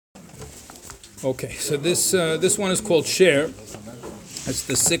Okay, so this one is called Share. It's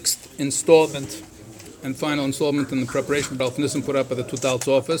the sixth installment and final installment in the preparation Berel put up at the Tutal's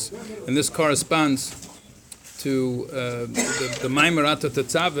office, and this corresponds to the Maimer Ata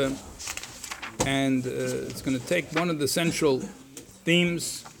Tetzaveh, and it's going to take one of the central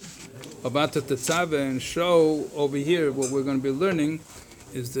themes of Ata Tetzaveh and show over here what we're going to be learning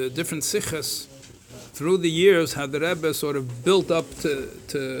is the different sichas through the years, how the Rebbe sort of built up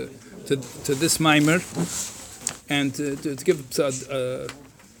to this Maimer, and to give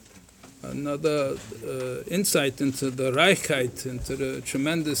another insight into the Reichheit, into the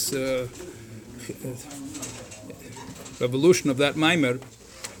tremendous revolution of that Maimer.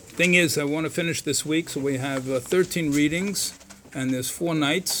 Thing is, I want to finish this week, so we have 13 readings, and there's 4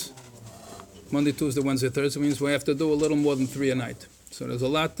 nights, Monday, Tuesday, Wednesday, Thursday, means we have to do a little more than 3 a night. So there's a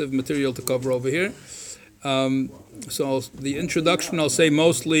lot of material to cover over here. So the introduction, I'll say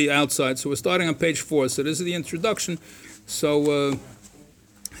mostly outside. So we're starting on page 4. So this is the introduction. So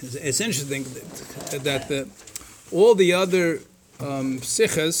it's interesting that all the other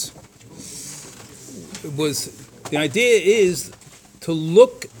sichas was, the idea is to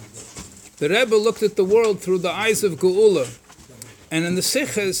look, the Rebbe looked at the world through the eyes of Geula. And in the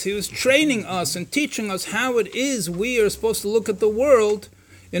sichas, he was training us and teaching us how it is we are supposed to look at the world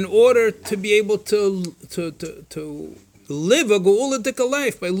in order to be able to live a Geula-dika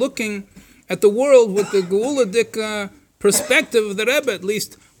life by looking at the world with the Geula-dika perspective of the Rebbe, at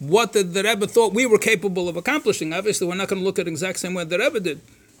least what the Rebbe thought we were capable of accomplishing. Obviously, we're not going to look at the exact same way the Rebbe did.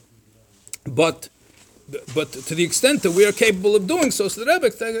 But to the extent that we are capable of doing so, the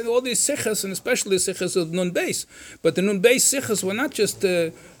Rebbe, all these sichas, and especially sichas of Nun Beis, but the Nun Beis sichas were not just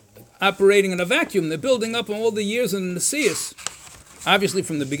operating in a vacuum, they're building up on all the years in the Nesius. Obviously,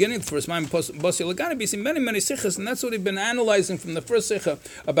 from the beginning, the first time, Basi Lagani, we see many sichas, and that's what we've been analyzing from the first sicha,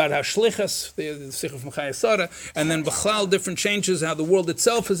 about how shlichas, the sicha from Chayasara, and then B'chlal, different changes, how the world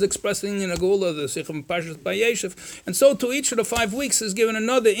itself is expressing in a Geula, the sicha from Parshas Bayeshev. And so to each of the 5 weeks is given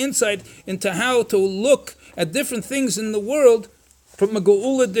another insight into how to look at different things in the world from a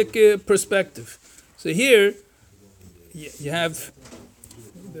Geula-dik perspective. So here, you have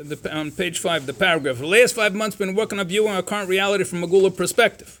on page 5, the paragraph. The last 5 months been working on viewing our current reality from a Geula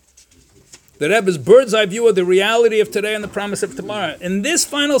perspective. The Rebbe's bird's eye view of the reality of today and the promise of tomorrow. In this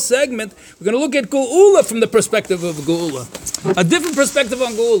final segment, we're going to look at Geula from the perspective of Geula. A different perspective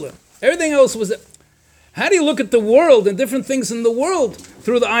on Geula. Everything else was, how do you look at the world and different things in the world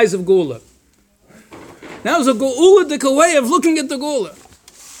through the eyes of Geula? Now it's a Geula-dika way of looking at the Geula.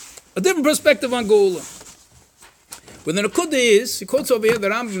 A different perspective on Geula. But the Nekuda is, he quotes over here the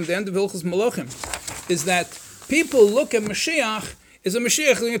Rambam at the end of Hilchos Malachim, is that people look at Moshiach as a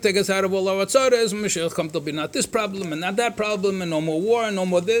Moshiach going to take us out of all our tzaras, and Moshiach come to be not this problem and not that problem, and no more war, and no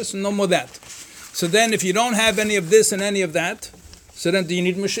more this, and no more that. So then if you don't have any of this and any of that, so then do you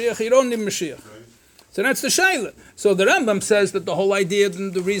need Moshiach? You don't need Moshiach. So that's the Shaila. So the Rambam says that the whole idea,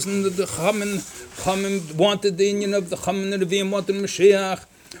 and the reason that the Chachamim wanted the union of the Chachamim and the Nevi'im wanted Moshiach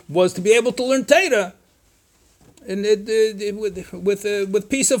was to be able to learn Torah. And with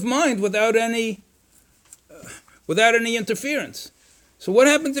peace of mind, without any interference. So what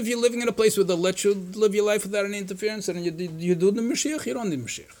happens if you're living in a place where they'll let you live your life without any interference, and you do the Mashiach? You don't need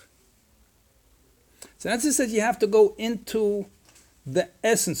Mashiach. So that's just that you have to go into the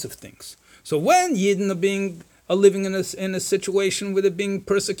essence of things. So when Yidden are living in a situation where they're being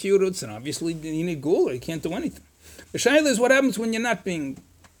persecuted, so obviously you need Geula, you can't do anything. The Shaila is what happens when you're not being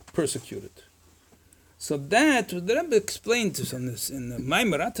persecuted. So that, the Rebbe explained to us in the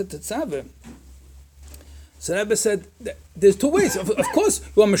Maimer Ata Tetzaveh. So the Rebbe said, there's 2 ways. Of course,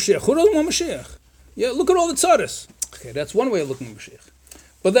 you want Mashiach. Who doesn't want Mashiach? Yeah, look at all the tzaras. Okay, that's one way of looking at Mashiach.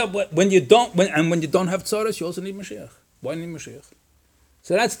 But when you don't have tzaras, you also need Mashiach. Why need Mashiach?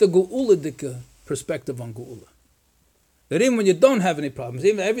 So that's the Geula-dika perspective on Geula. That even when you don't have any problems,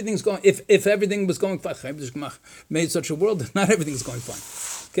 even everything's going, if everything was going fine, made such a world that not everything's going fine.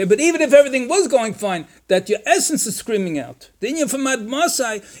 Okay, but even if everything was going fine, that your essence is screaming out. The inyan from Ad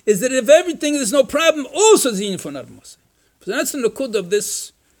Masai is that if everything is no problem, also the inyan from Ad Masai. So that's the Nekud of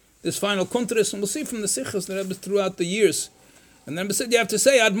this final contrast, and we'll see from the Sichas that Rebbe throughout the years. And then Rebbe said you have to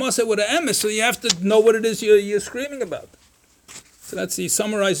say Ad Masai with an emes, so you have to know what it is you're screaming about. So he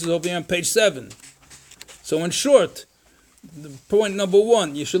summarizes over here on page 7. So in short, point number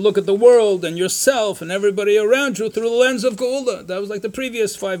 1, you should look at the world and yourself and everybody around you through the lens of Geula. That was like the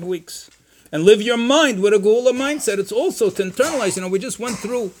previous 5 weeks. And live your mind with a Geula mindset. It's also to internalize. We just went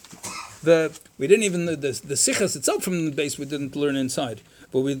through the sichas itself from the base we didn't learn inside.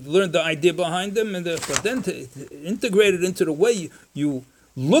 But we learned the idea behind them, but then to integrate it into the way you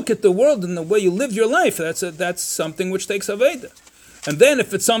look at the world and the way you live your life, that's something which takes Aveda. And then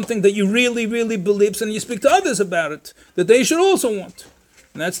if it's something that you really, really believe, and you speak to others about it, that they should also want.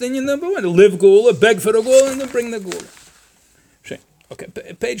 And that's the number one. To live Gula, beg for the Gula, and then bring the Gula. Okay,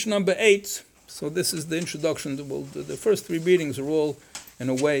 page number 8. So this is the introduction. The first 3 readings are all, in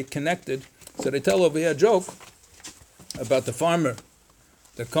a way, connected. So they tell over here a joke about the farmer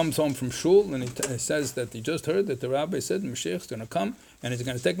that comes home from shul, and he says that he just heard that the rabbi said Moshiach is going to come, and he's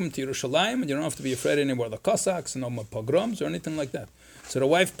going to take him to Yerushalayim, and you don't have to be afraid anymore of the Cossacks, and no more pogroms or anything like that. So the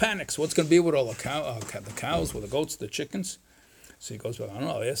wife panics. What's going to be with all the cows, with the goats, the chickens? So he goes, well, I don't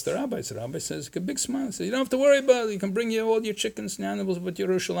know, I'll ask the rabbi. So the rabbi says, a big smile. He says, you don't have to worry about it. You can bring all your chickens and animals with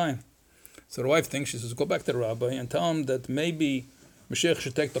Yerushalayim. So the wife thinks, she says, go back to the rabbi and tell him that maybe Mashiach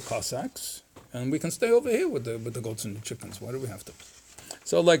should take the Cossacks, and we can stay over here with the goats and the chickens. Why do we have to?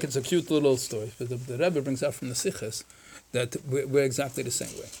 So like it's a cute little story. But the Rebbe brings out from the Sichas that we're exactly the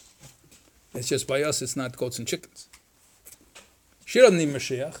same way. It's just by us, it's not goats and chickens. She doesn't need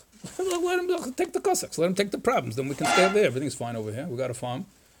Mashiach. Let him take the Cossacks. Let him take the problems. Then we can stay over here. Everything's fine over here. We got a farm.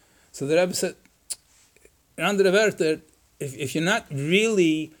 So the Rebbe said, under the Werther, if you're not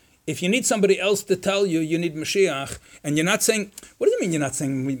really, if you need somebody else to tell you you need Mashiach, and you're not saying, what do you mean you're not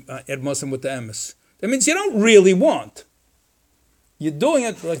saying Ed Muslim with the emes? That means you don't really want. You're doing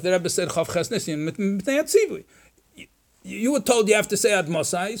it, like the Rebbe said, you were told you have to say Ad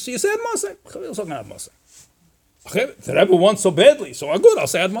Mosai, so you say Ad Mosai. The Rebbe wants so badly, so good, I'll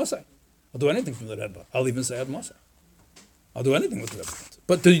say Ad Mosai. I'll do anything from the Rebbe. I'll even say Ad Mosai. I'll do anything with the Rebbe.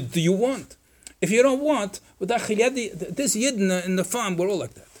 But do you want? If you don't want, with this Yidden in the farm, we're all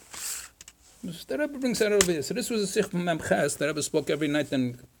like that. The Rebbe brings that over here. So this was a Sich from Memches. The Rebbe spoke every night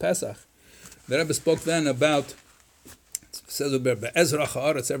in Pesach. The Rebbe spoke then about, it says about Ezra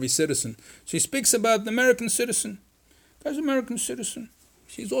Haaretz, every citizen. So he speaks about the American citizen. Guy's an American citizen.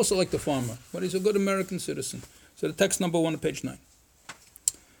 He's also like the farmer, but he's a good American citizen. So the text number 1 on page 9.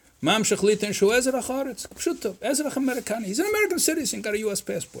 Mam Shechliten Shu Ezra Haaretz. Pshuto, Ezra Americani. He's an American citizen, got a U.S.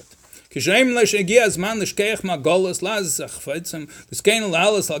 passport. Kishaim lesh man leshkeich ma golas lazach feitzem l'skein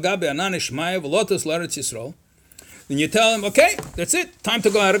l'halas l'gabe anan ishmaya v'lotos l'eretz Yisrael. Then you tell him, okay, that's it. Time to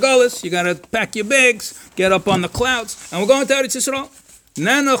go out of golas. You got to pack your bags, get up on the clouds, and we're going to Eretz Yisrael.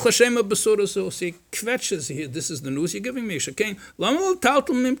 Nano chashema besura so he kvetches here. This is the news you're giving me. Shekain lamal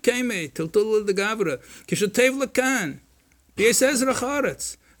taltul mim keme tiltul the gavra kishatev lekan. Bies Ezra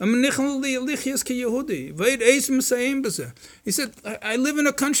Haaretz. He said, I live in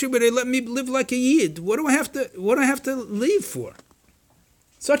a country where they let me live like a Yid. What do I have to leave for?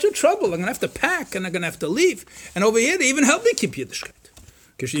 Such a trouble. I'm going to have to pack and I'm going to have to leave. And over here, they even help me keep Yiddishkeit.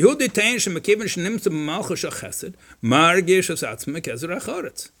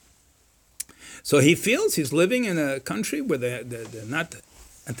 So he feels he's living in a country where they're not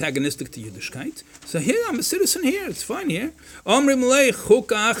antagonistic to Yiddishkeit. So here, I'm a citizen here. It's fine here. We tell him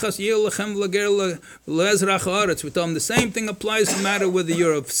the same thing applies no matter whether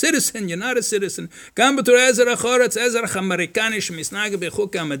you're a citizen, you're not a citizen. You're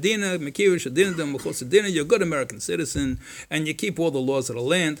a good American citizen, and you keep all the laws of the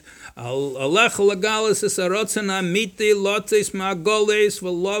land.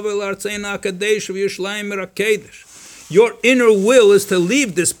 Your inner will is to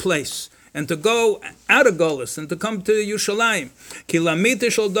leave this place and to go out of Golis and to come to Yerushalayim.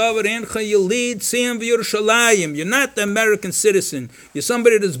 You're not the American citizen. You're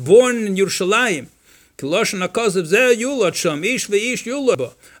somebody that's born in Yerushalayim.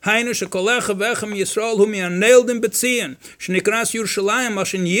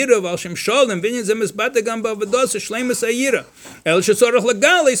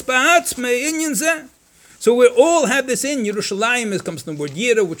 So we all have this in Yerushalayim. It comes from the word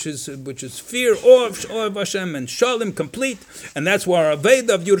Yira, which is fear, awe of Hashem, and Shalom, complete. And that's why our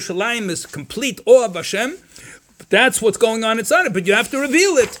Aveda of Yerushalayim is complete awe of Hashem. That's what's going on inside it. But you have to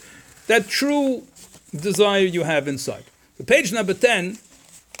reveal it, that true desire you have inside. So page number 10.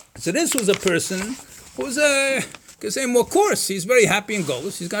 So this was a person who was of course, he's very happy in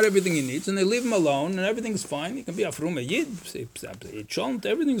Golis. He's got everything he needs, and they leave him alone, and everything's fine. He can be a Frum, a Yid,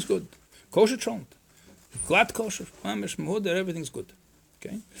 everything's good. Kosher cholent. Glad kosher, mamish, mehuder, everything's good.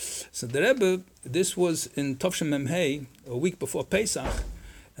 Okay, so the Rebbe, this was in Tovshem Memhei, a week before Pesach,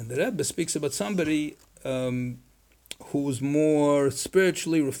 and the Rebbe speaks about somebody who's more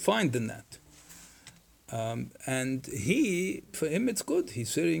spiritually refined than that. And for him, it's good. He's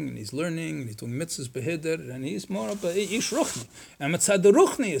sitting and he's learning, and he's doing mitzvahs beheder, and he's more of a ish ruchni. And mitzad the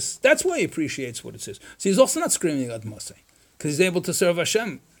ruchni is, that's why he appreciates what it says. So he's also not screaming at Moshe, because he's able to serve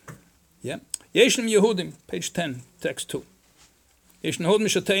Hashem. Yeah. Yeshlim Yehudim, page 10, text 2.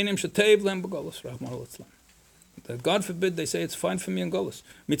 That God forbid they say it's fine for me in Golos.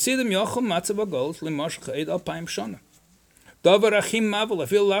 Mitzidim yochel matzav Golos limoshach eid alpayim shana. Davar achim mavel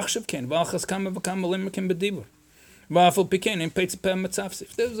afil lachshav ken v'alchas kama v'kama limrikim bedibur. V'afil pikein in peitzapem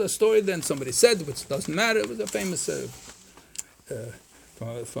matzavsif. There was a story then somebody said, which doesn't matter. It was a famous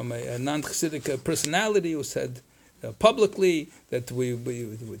from a non-Chassidic personality who said publicly that we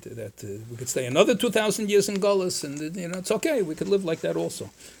could stay another 2,000 years in Golos, and it's okay. We could live like that also.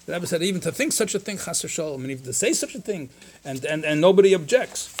 The Rabbi said even to think such a thing, chas v'shalom, and even to say such a thing, and nobody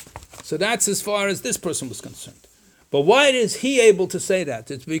objects. So that's as far as this person was concerned. But why is he able to say that?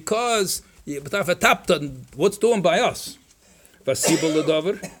 It's because what's doing by us?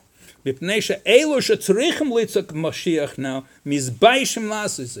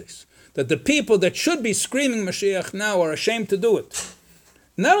 That the people that should be screaming Moshiach now are ashamed to do it.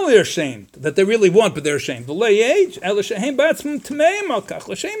 Not only are ashamed, that they really want, but they're ashamed. They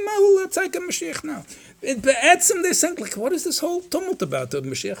think, like, what is this whole tumult about the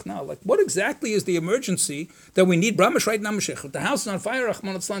Mashiach now? Like, what exactly is the emergency that we need? Brahmash right now, Mashiach. The house is on fire,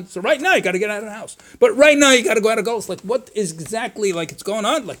 so right now you got to get out of the house. But right now you got to go out of Golos. Like, what is exactly, like, it's going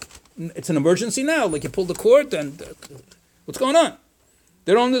on? Like, it's an emergency now. Like, you pull the cord and what's going on?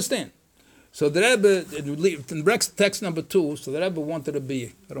 They don't understand. So the Rebbe, in text number 2, so the Rebbe wanted to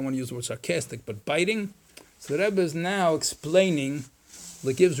be, I don't want to use the word sarcastic, but biting. So the Rebbe is now explaining,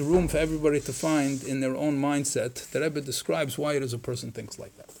 that gives room for everybody to find in their own mindset. The Rebbe describes why it is a person thinks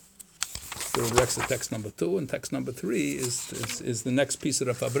like that. So the text number 2, and text number 3 is the next piece of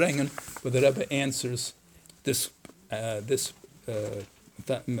the Fabrengen, where the Rebbe answers this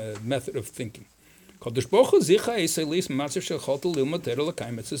method of thinking. Hashem was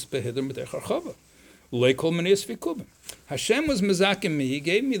mezakim me. He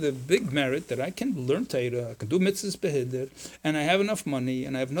gave me the big merit that I can learn Torah, I can do mitzvahs behider, and I have enough money,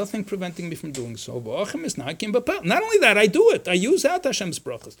 and I have nothing preventing me from doing so. Not only that, I do it. I use out Hashem's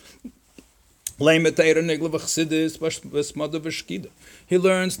brachas. He learns Torah,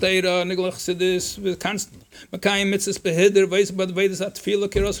 nigla chassidus constantly. Makayim mitzvahs behider, veis bad vedas at tefillah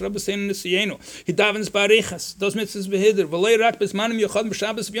kiros rabbi seinu nisiyenu. He davens barichas, does mitzvahs behider. V'lei rak bismanim yochad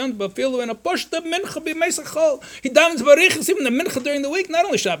b'shabbos b'yond b'afilu in a poshta mincha b'meisachol. He davens barichas even the mincha during the week, not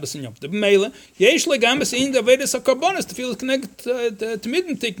only Shabbos and Yom Tov. B'meila yesh legamas in the vedas hakarbonos. Tefillah connect to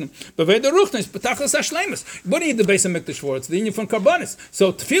midden tiknum. B'veda ruchnis b'tachas hashleimus. What do you need the base of mikdash for? It's the union from karbonos.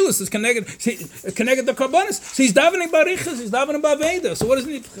 So tefillah is connected the karbonos. So he's davening barichas. He's davening b'aveda. So what does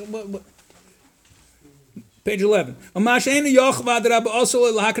he need? Page 11. You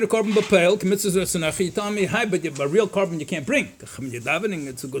tell me, hi, but a real carbon you can't bring. You're davening,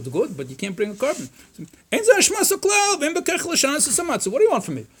 it's good, but you can't bring a carbon. What do you want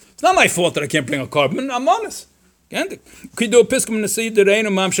from me? It's not my fault that I can't bring a carbon. I'm honest. You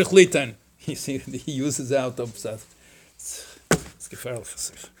see, he uses out of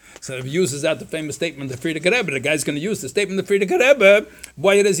so he uses out the famous statement of the Friedrich Rebbe. The guy's going to use the statement of the Friedrich Rebbe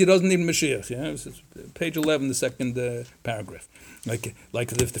why it is he doesn't need Mashiach. Yeah? It's page 11, the second paragraph. Like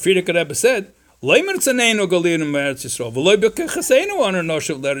if the Friedrich Rebbe said, Leimer tzaneinu galinu me'eretz Yisrael, v'loi b'kechaseinu anar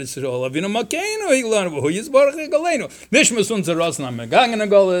noshav l'eretz Yisrael, avinu makeinu higlan, v'hu yizbarach galenu. Nishma sun zeratzen am megangen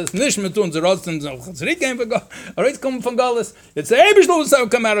Golos, nishma tun zeratzen zriken v'Golos. Alright, come from Golos. It's the Eibishter who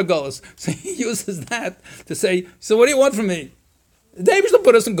come out of Golos. So he uses that to say, so what do you want from me? The Eibishter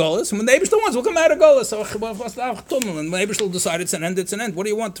put us in Golos, and when the Eibishter wants, we'll come out of Golos. So, and the Eibishter will decide it's an end, it's an end. What do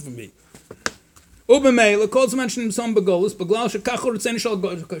you want from me? Ubemela calls mentioned in some Begolos, Beglal Shekachor Tzen Shal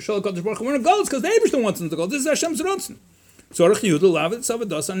Kodesh Baruch. We're in Golos because the Eibishter wants them to go. This is Hashem's Rotzen. Tzorach Yehuda Lavet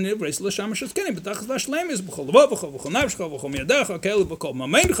Savados and Nivreis L'Sham Sheskeni. Betachas Vashleim is B'chol V'chol V'chol Navshcha V'chol Miyadecha Kele V'chol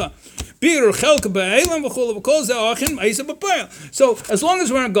Mameincha Birur Chelke Be'elam V'chol V'chol Ze'achim Eisa B'Payel. So as long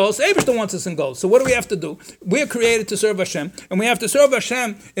as we're in Golos, Eibishter wants us in Golos. So what do we have to do? We are created to serve Hashem, and we have to serve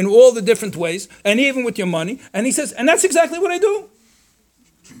Hashem in all the different ways, and even with your money. And he says, and that's exactly what I do.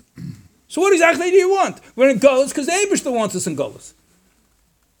 So what exactly do you want? We're in Golos because the Eibishter wants us in Golos.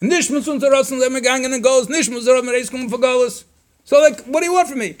 Nishmas und Zeratzen Lemegangen in Golos. Nishmas Zeratzen Reiskum for Golos. So like, what do you want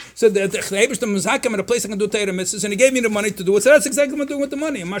from me? So the Eibishter Mazakim at a place I can do Torah mitzvahs, and he gave me the money to do it. So that's exactly what I'm doing with the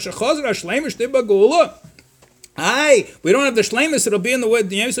money. Masha Chazer HaShleimish Tibba Geula. We don't have the Shleimus. It'll be in the way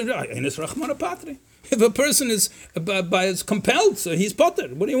the Yemis Eines Rachmana Patri. If a person is compelled, so he's potter.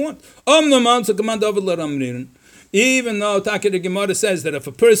 What do you want? Even though Taka the Gemara says that if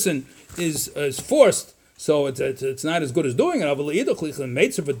a person is forced, so it's not as good as doing it.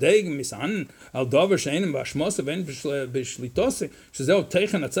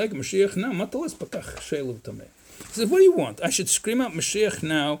 He says, what do you want? I should scream out Moshiach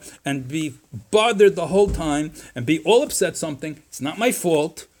now and be bothered the whole time and be all upset something. It's not my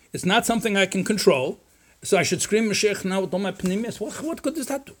fault. It's not something I can control. So I should scream Moshiach now with all my pneumias. What good does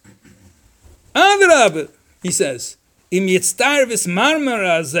that do? Adrab, he says, if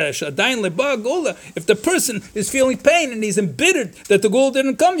the person is feeling pain and he's embittered that the Gula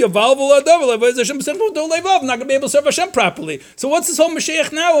didn't come, I'm not going to be able to serve Hashem properly. So what's this whole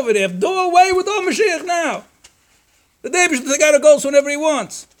Mashiach now over there? Do away with all Mashiach now. The David got to go whenever he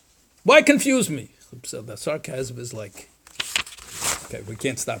wants. Why confuse me? So the sarcasm is like, okay, we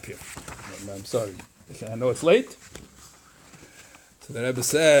can't stop here. I'm sorry. I know it's late. So the Rebbe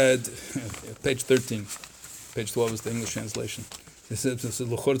said, page 13. Page 12 is the English translation. He said, it's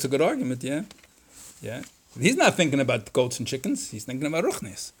a good argument, yeah? Yeah. He's not thinking about goats and chickens. He's thinking about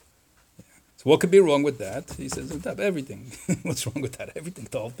ruchnis. Yeah. So what could be wrong with that? He says, everything. What's wrong with that? Everything.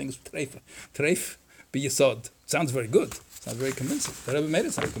 The whole thing's treif. Treif be yesod. Sounds very good. Sounds very convincing. The Rebbe made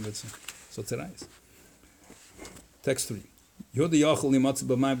it sound convincing. So it's nice. Text 3. Yod yachol yimatz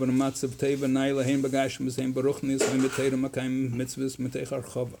b'may b'matzav teva naila hein b'gashim b'zein b'ruchnis v'mitera makayim mitzvahs mitechar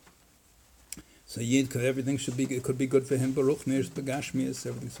chava. So Yid, everything could be good for him. Baruch Neish Begashmias,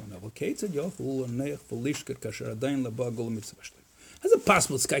 everything's so novel. Kate said, Yochul and Neich Volishker Kasher Adain Laba Gula Mitzvah. How's it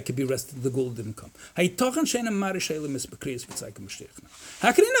possible this guy could be arrested? The Gula didn't come. How can he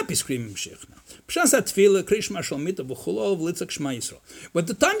not be screaming Mashiach now? But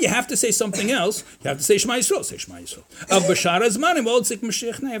the time you have to say something else, you have to say Shema Yisrael. Say Shema Yisrael. Av Bashar Azmanim, all sick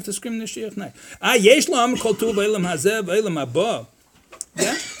Mashiach now. You have to scream Mashiach now. Yesh Lo Amr Kol Tuv Eilam Hazeh Eilam Haba.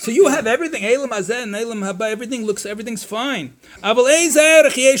 Yeah? So you have everything, Eilam Hazeh and Eilam Haba, everything's fine.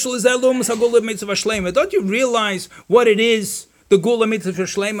 Don't you realize what it is, the Gula Mitzvah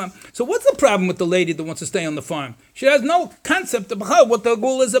Shlema? So what's the problem with the lady that wants to stay on the farm? She has no concept of what the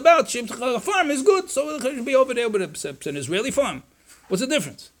Gula is about. The farm is good, so she should be over there with an Israeli farm. What's the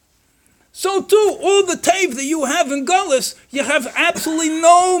difference? So too, all the taiv that you have in Gullus, you have absolutely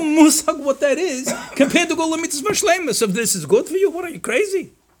no musag what that is compared to Gula Mitzvah Shlema. So if this is good for you, what are you,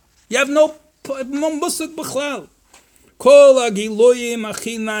 crazy? You have no musag b'chlal. Kol agiloyim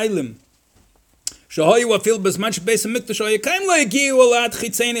achi nailim. Shahoyu afil bezman shebeis hamikdash hayakaim lo yagiu alad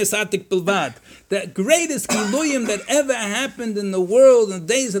chitzenis atik bilvad. The greatest giluyim that ever happened in the world in the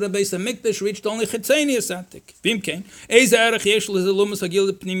days of the Beis Hamikdash reached only chitzenius atik. Vimkein eiz arach yesh lezelumas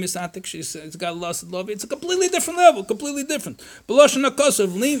hagil pnimis atik. It's got lost love. It's a completely different level, completely different. B'loshen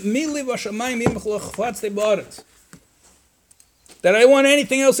hakosav mi liv hashamayim imach lachvatz tebaretz. That I want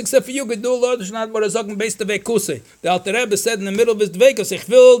anything else except for you. Gedul is not what I sagen based the Vekusei. The Alter Rebbe said in the middle of his Dvekus, ich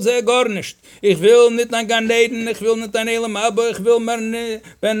will sehr gar nicht. Ich will nicht ein Gan Eden, ich will nicht ein Elam Haba, ich will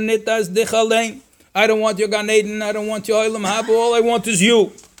ben nicht als dich allein. I don't want your Gan Eden, I don't want your Elam Haba, all I want is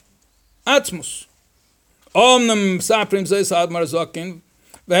you. Atzmus. Omnem Saprim says Admar Zokin,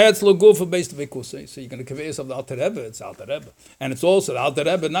 Vehetzlo Gufa based the Vekusei. So you're going to convey yourself the Alter Rebbe, it's Alter Rebbe. And it's also the Alter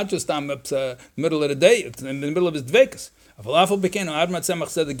Rebbe, not just on the middle of the day, it's in the middle of his Dvekus. Falafel became Admat Tzemach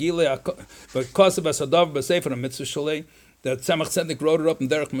said the Gile because of Asadav B'Sefer Mitzvah Shalei. That Tzemach Tzedek wrote it up in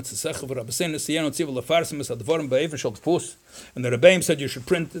Derech Mitzvah Sefer Rabbi Sein Nesiyan Tzivul Lefarsim Esadvorim Ba'Even Shal Tfus. And the Rebbeim said you should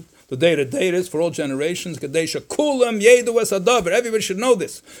print it the day it is for all generations. Kadesha Kulam Yedu Asadav. Everybody should know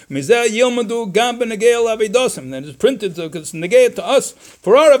this. Mizeh Yilmadu Gam B'Negeil Avidosim. Then it's printed because it's Negeil to us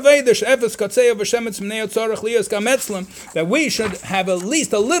for our Avedish Efes Katzei of Hashem Tzmnei Tzarach Lias Kametzlam, that we should have at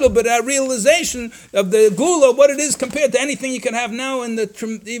least a little bit of realization of the Gula, what it is compared to anything you can have now. And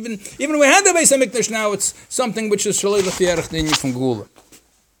even we had the Beis Hamikdash now, it's something which is Shalei L'Fiyarach Dinyi from Gula.